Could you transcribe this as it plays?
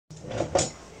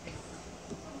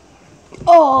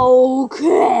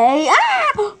Okay.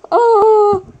 Ah!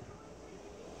 Oh.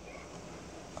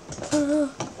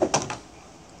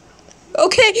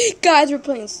 Okay, guys, we're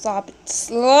playing Stop It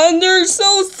Slender.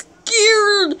 So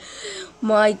scared.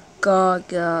 My God,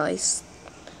 guys.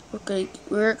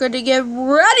 We're gonna get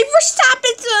ready for Stop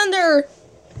It Slender.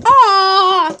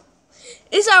 Ah!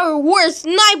 It's our worst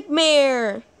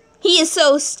nightmare. He is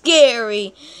so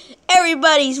scary.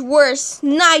 Everybody's worst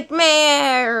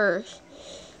nightmare.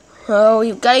 Oh,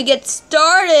 you gotta get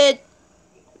started.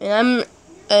 Now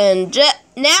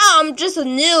I'm just a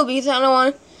noob because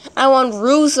I want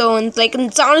Russo, and it's like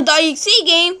in Sonic.exe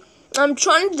game. I'm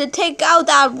trying to take out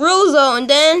that Russo and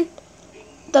then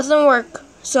it doesn't work.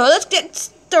 So let's get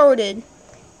started.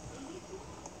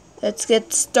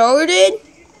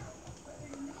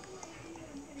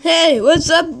 Hey, what's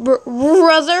up,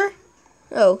 brother?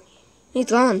 Oh, he's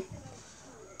gone.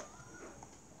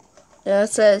 Yeah, it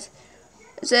says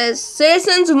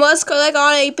citizens must collect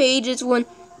all 8 pages when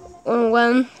I don't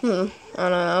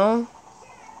know.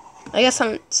 I guess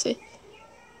I'm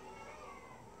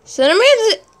Cinnamon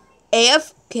is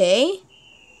AFK,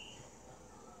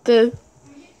 but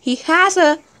he has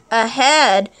a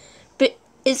head, but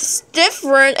it's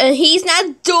different and he's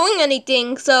not doing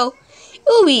anything, so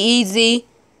it'll be easy.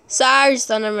 Sorry,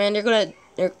 Thunderman,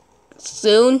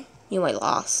 soon you might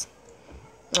lose.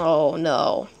 Oh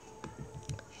no.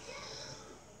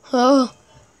 Oh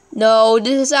no,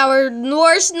 this is our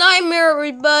worst nightmare,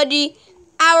 everybody.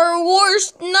 Our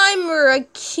worst nightmare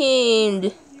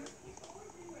again.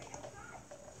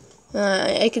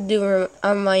 I could do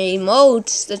on my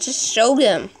emotes that just show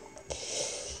them.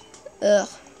 Ugh.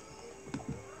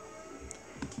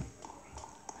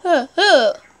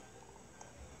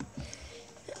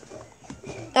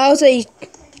 I'll say,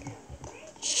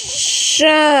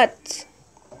 shut.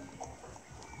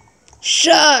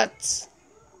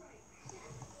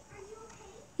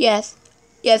 Yes,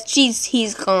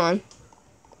 he's gone.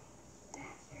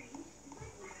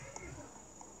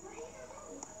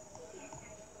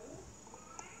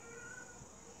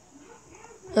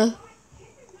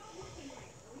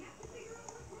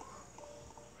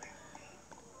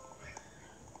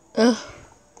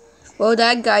 Well,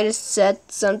 that guy just said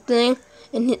something,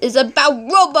 and it's about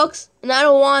Roblox, and I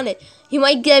don't want it. He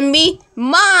might get me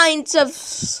minds of,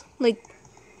 like,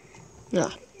 nah.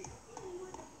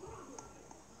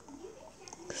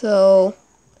 So,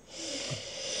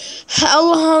 how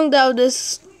long though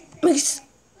this makes?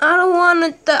 I don't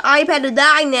want the iPad to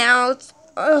die now.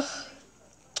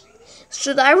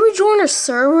 Should I rejoin a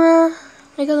server?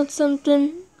 I got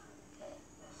something.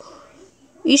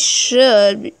 We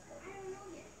should.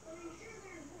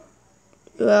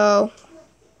 Well.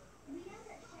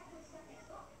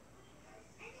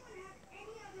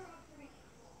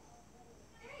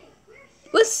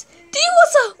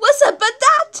 What's up about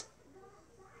that?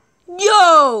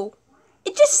 Yo!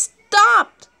 It just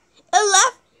stopped. It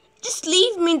left. Just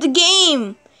leave me in the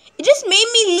game. It just made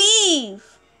me leave.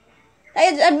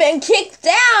 I've been kicked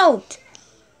out.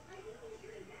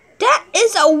 That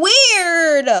is a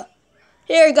weird.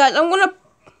 Here, guys, I'm gonna.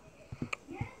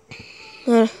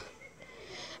 I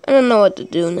don't know what to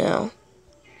do now.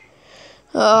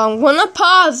 I'm gonna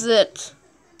pause it.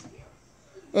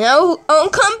 And I'll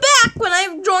come back when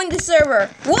I've joined the server.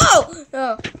 Whoa!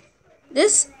 Oh,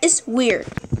 this is weird.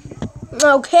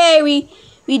 Okay,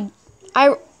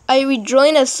 I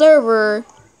rejoined a server.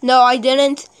 No, I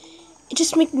didn't. It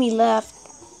just made me laugh.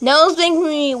 Now it's making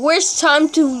me where's time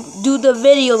to do the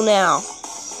video now.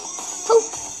 How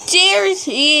dare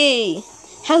he?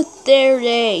 How dare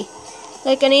they?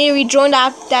 Like I need to rejoin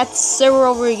that server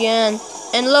over again.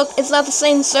 And look, it's not the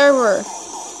same server.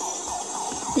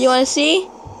 You wanna see?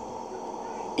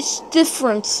 It's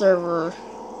different server.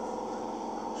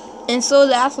 And so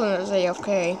that's when I say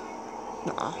okay.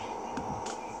 Nah.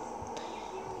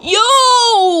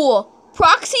 Yo!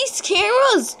 Proxy's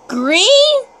camera's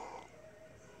green?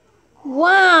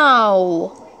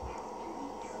 Wow.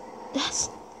 That's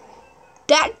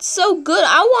so good.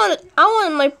 I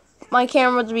want my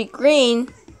camera to be green.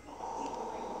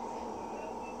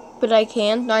 But I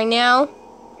can't right now.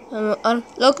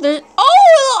 Look, there's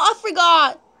I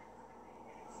forgot.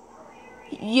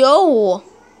 Yo.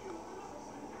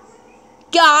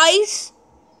 Guys.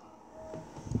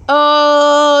 Do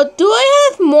I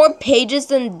have more pages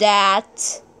than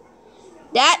that?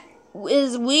 That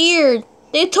is weird.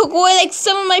 They took away like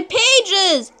some of my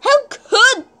pages. How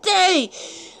could they?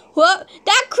 What?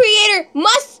 That creator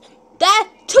that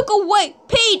took away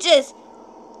pages.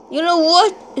 You know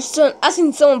what? I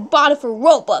think someone bought it for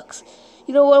Robux.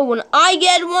 You know what? When I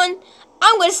get one,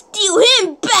 I'm gonna steal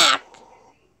him back.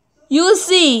 You'll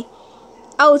see.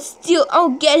 I'll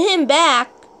get him back.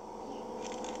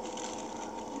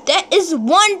 That is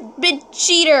one bit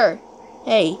cheater.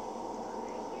 Hey.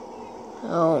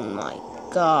 Oh my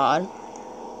god.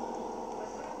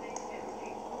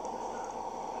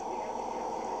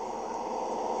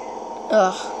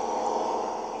 Ugh.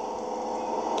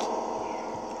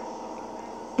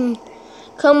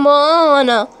 Come on.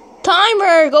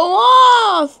 Timer, go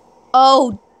off.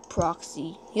 Oh,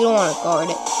 proxy. You don't want to guard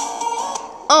it.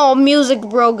 Oh, music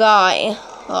bro guy.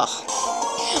 Ugh.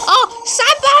 Oh,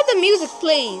 stop by the music,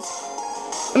 please.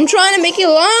 I'm trying to make it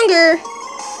longer.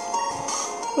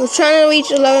 I was trying to reach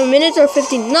 11 minutes or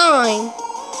 59.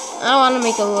 I want to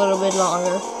make it a little bit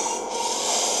longer.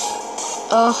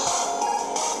 Ugh.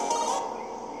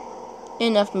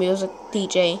 Enough music,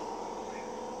 DJ.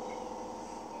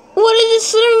 What is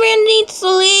this Slenderman needs to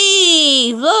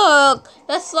leave? Look,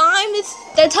 the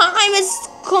time is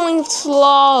going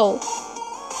slow.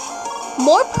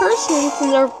 More persons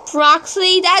in their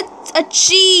proxy, that's a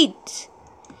cheat.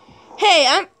 Hey,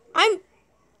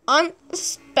 I'm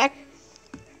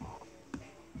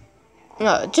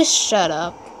No, just shut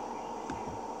up.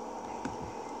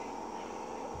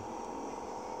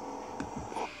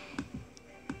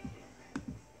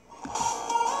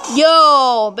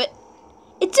 Yo, but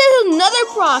it says another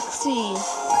proxy.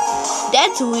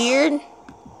 That's weird.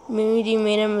 Maybe you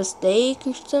made a mistake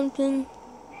or something.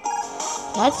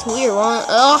 That's weird.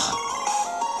 Ugh.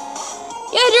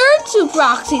 Yeah, there are two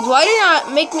proxies. Why did you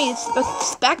not make me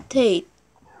spectate?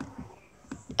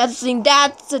 That's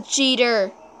a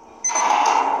cheater.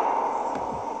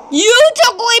 You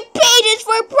took away pages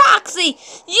for proxy.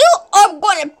 You are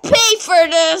gonna pay for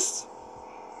this.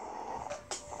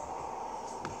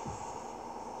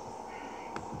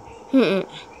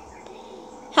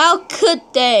 How could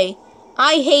they?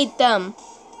 I hate them.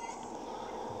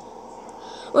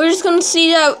 We're just gonna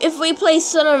see that if we play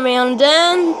Slenderman,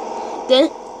 then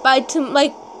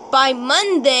by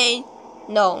Monday,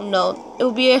 no, it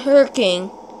will be a hurricane.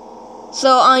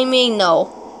 So I mean no.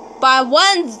 By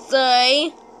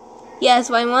Wednesday, yes,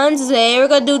 by Wednesday we're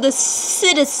gonna do the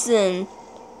citizen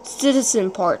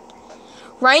part.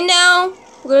 Right now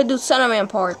we're gonna do Slenderman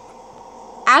part.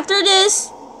 After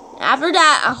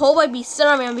that, I hope I beat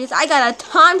Slenderman because I got a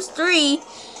 ×3.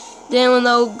 Then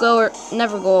they'll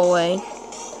never go away.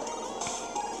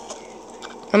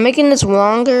 I'm making this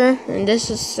longer, and this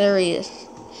is serious.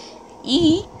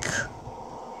 Eek.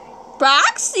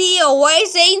 Proxy,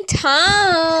 always wasting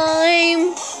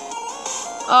time.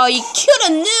 Oh, you killed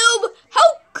a noob. How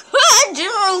could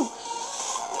you?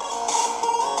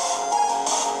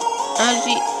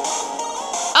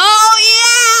 Oh,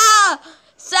 yeah.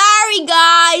 Sorry,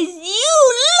 guys. You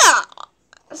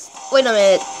lost. Wait a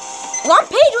minute. One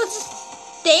page was just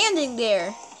standing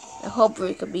there. I hope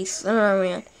we could be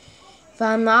Slenderman. If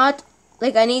I'm not,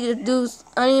 I need to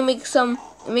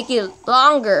make it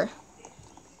longer.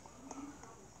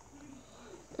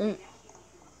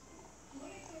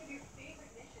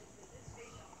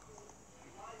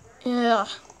 Yeah.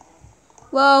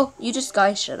 Well, you just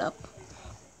guys shut up.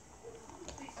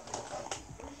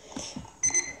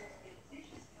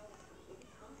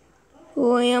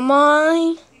 Who am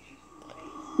I?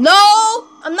 No!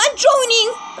 I'm not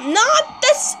joining! I'm not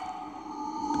this.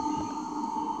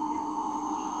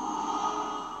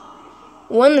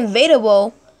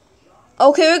 Unavailable.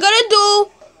 Okay, we're gonna do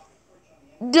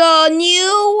the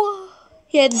new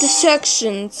the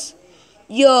sections.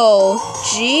 Yo,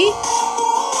 G.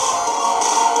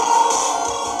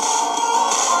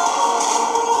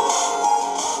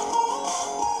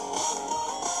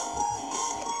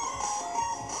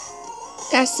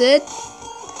 That's it.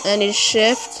 And it's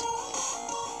shift.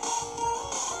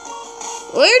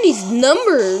 What are these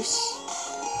numbers?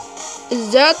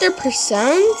 Is that their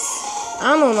percents?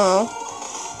 I don't know.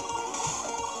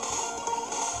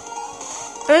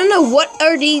 I don't know, what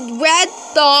are these red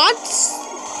dots?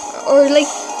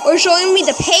 Or showing me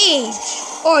the page.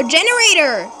 Or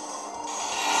generator.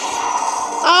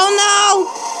 Oh no!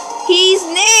 He's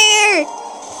near!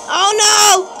 Oh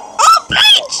no! Oh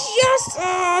page! Yes!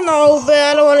 Oh no,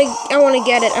 but I wanna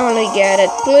get it. I wanna get it.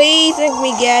 Please make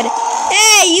me get it.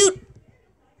 Hey, you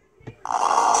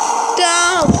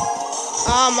dumb!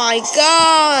 Oh my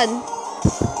god!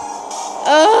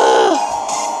 Oh,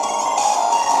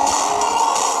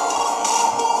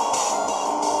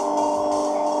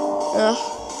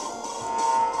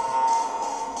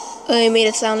 I made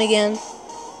it sound again.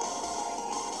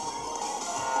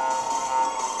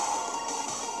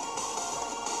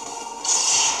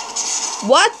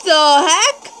 What the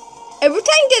heck? Every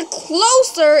time you get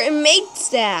closer, it makes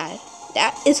that.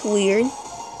 That is weird.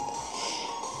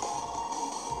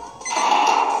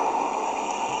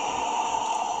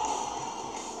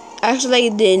 Actually, I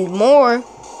did more.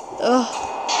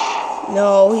 Ugh.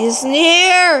 No, he's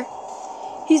near.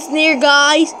 He's near,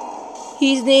 guys.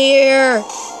 He's near.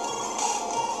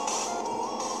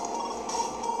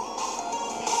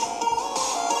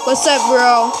 What's up,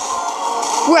 bro?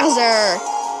 Brother.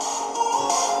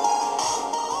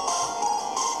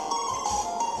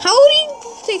 How would he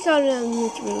take out a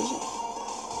music?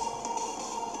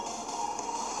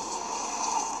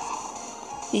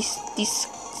 These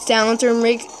sounds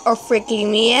are freaking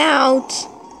me out.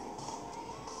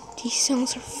 These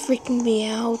sounds are freaking me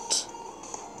out.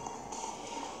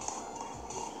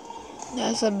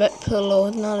 That's a bed pillow,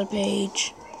 it's not a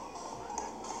page.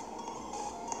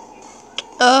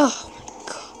 Oh my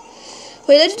god.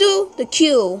 Wait, let's do the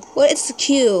Q. What is the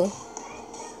Q?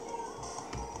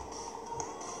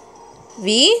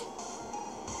 V?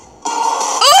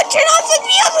 Oh, turn on some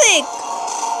music!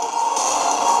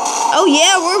 Oh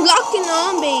yeah, we're locking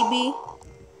on, baby.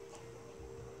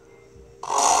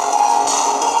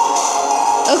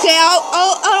 Okay,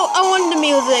 I want the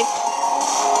music.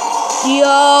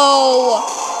 Yo,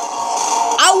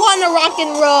 I want to rock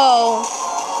and roll.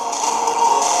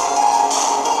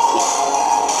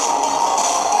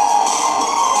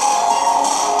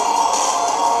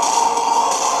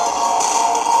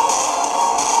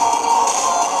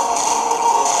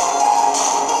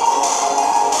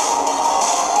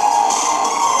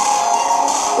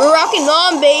 We're rocking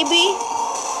on, baby.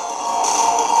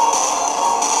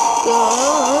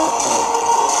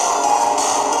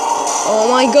 Oh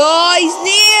my god, he's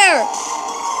near!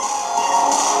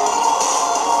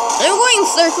 I'm going in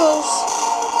circles.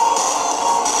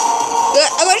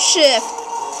 I got shift.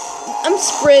 I'm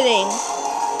sprinting.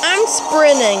 I'm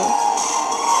sprinting.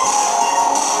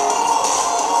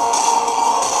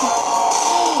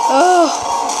 Oh,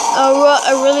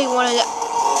 I really wanted to.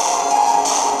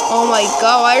 Oh my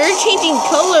god, why are you changing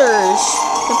colors?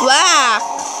 The black.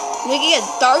 Making it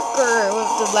darker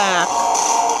with the black.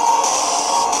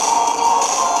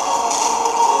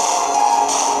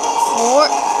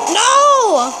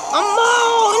 No,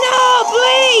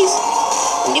 please.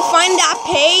 Can you find that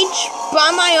page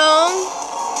by my own?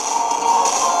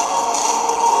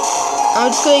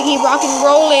 I'm just gonna keep rock and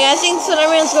rolling. I think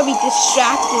Slenderman's gonna be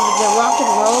distracted with the rock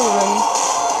and rolling.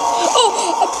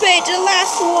 Oh, a page, the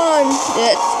last one.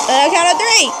 Count of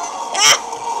 3.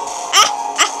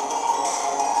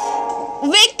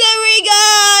 Victory,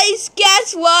 guys!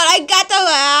 Guess what? I got the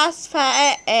last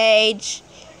page.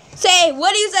 Say,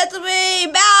 what do you say to me?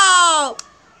 Bow!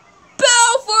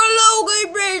 Bow for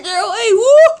Logan Bridger! Hey,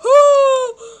 woohoo!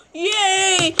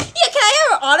 Yay! Yeah, can I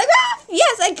have an autograph?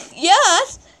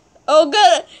 Yes. Oh,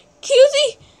 good.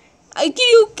 Cutie, can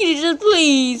you just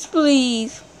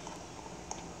please?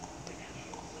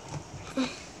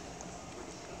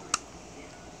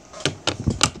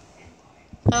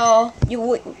 Oh,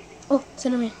 oh,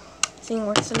 Slenderman. Sing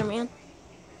more, Slenderman.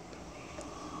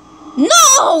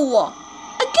 No!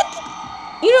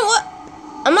 You know what?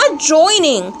 I'm not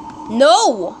joining.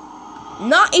 No.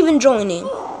 Not even joining.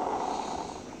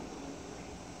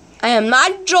 I am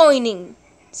not joining.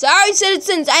 Sorry,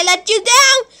 citizens, I let you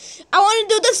down. I want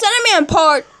to do the Slenderman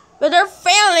part, but they're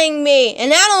failing me,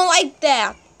 and I don't like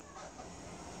that.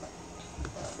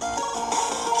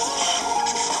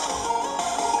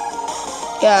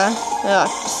 Yeah,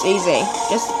 just easy.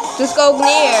 Just go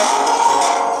near.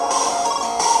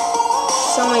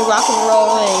 So many rock and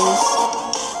rollings.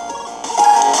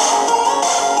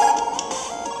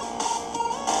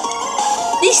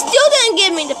 They still didn't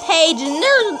give me the page, and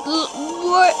they're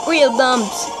real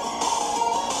dumps.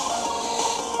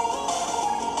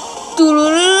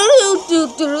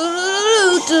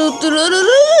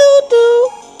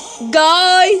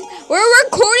 Guys, we're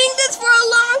recording this for a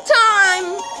long time.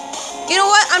 You know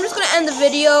what? I'm just gonna end the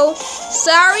video.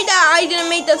 Sorry that I didn't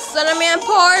make the Slenderman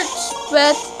part,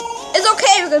 but it's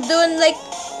okay. We're gonna do it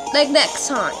like next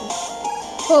time.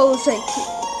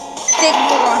 Thank you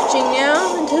for watching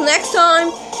now. Until next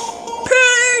time.